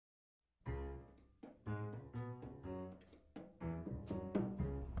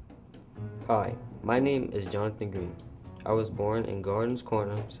Hi, my name is Jonathan Green. I was born in Gardens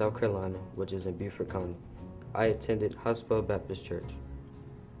Corner, South Carolina, which is in Beaufort County. I attended Hotspur Baptist Church.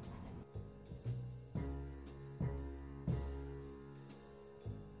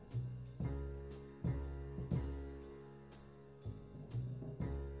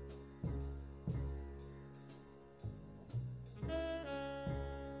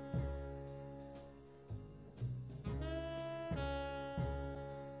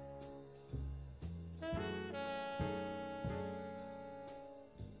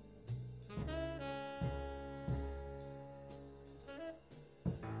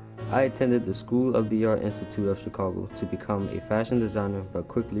 I attended the School of the Art Institute of Chicago to become a fashion designer, but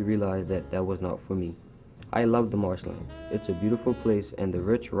quickly realized that that was not for me. I love the marshland. It's a beautiful place and the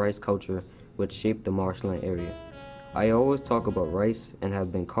rich rice culture which shaped the marshland area. I always talk about rice and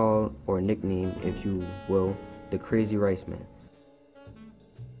have been called, or nicknamed if you will, the crazy rice man.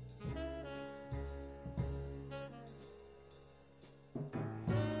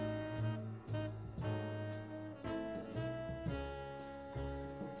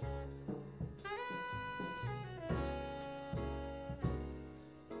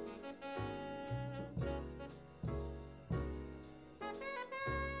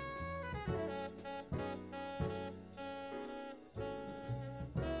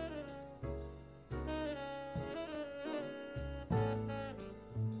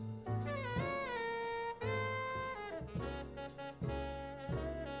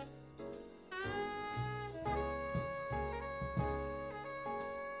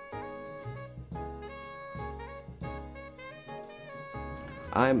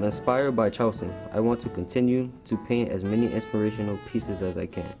 I am inspired by Charleston. I want to continue to paint as many inspirational pieces as I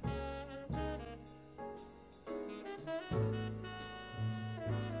can.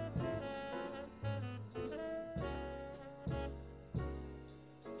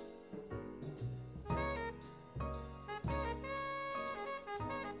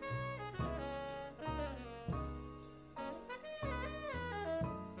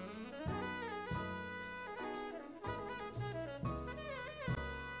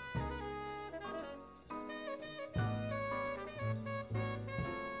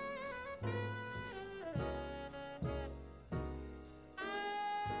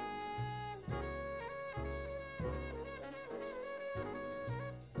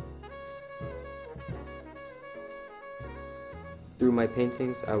 Through my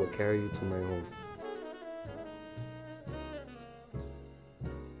paintings, I will carry you to my home.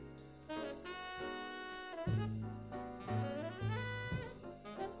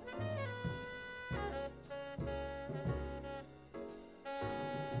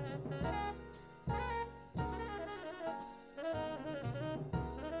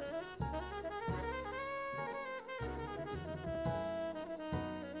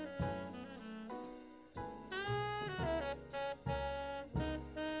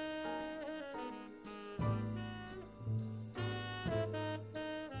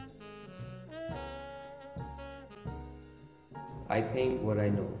 I paint what I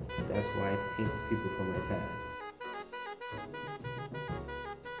know. That's why I paint people from my past.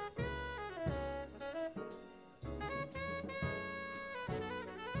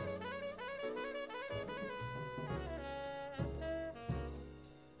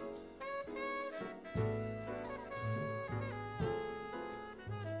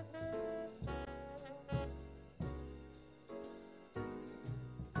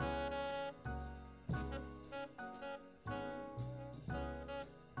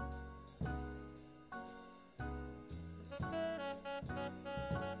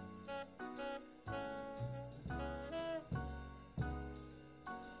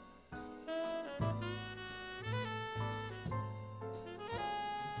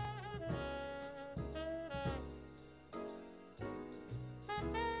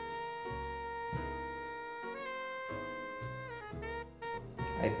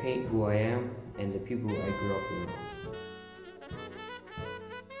 I paint who I am and the people I grew up around.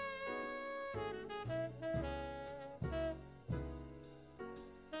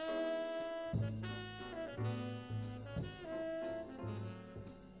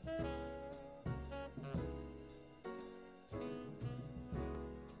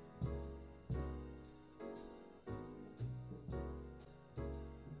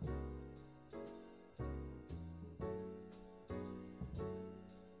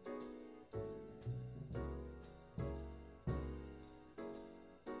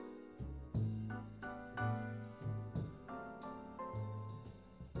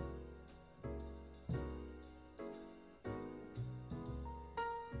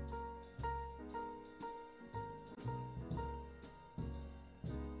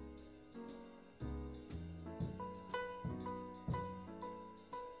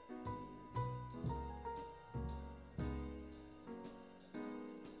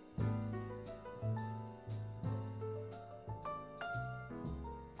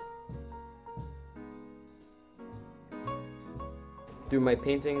 Through my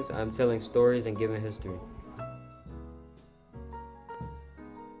paintings, I'm telling stories and giving history.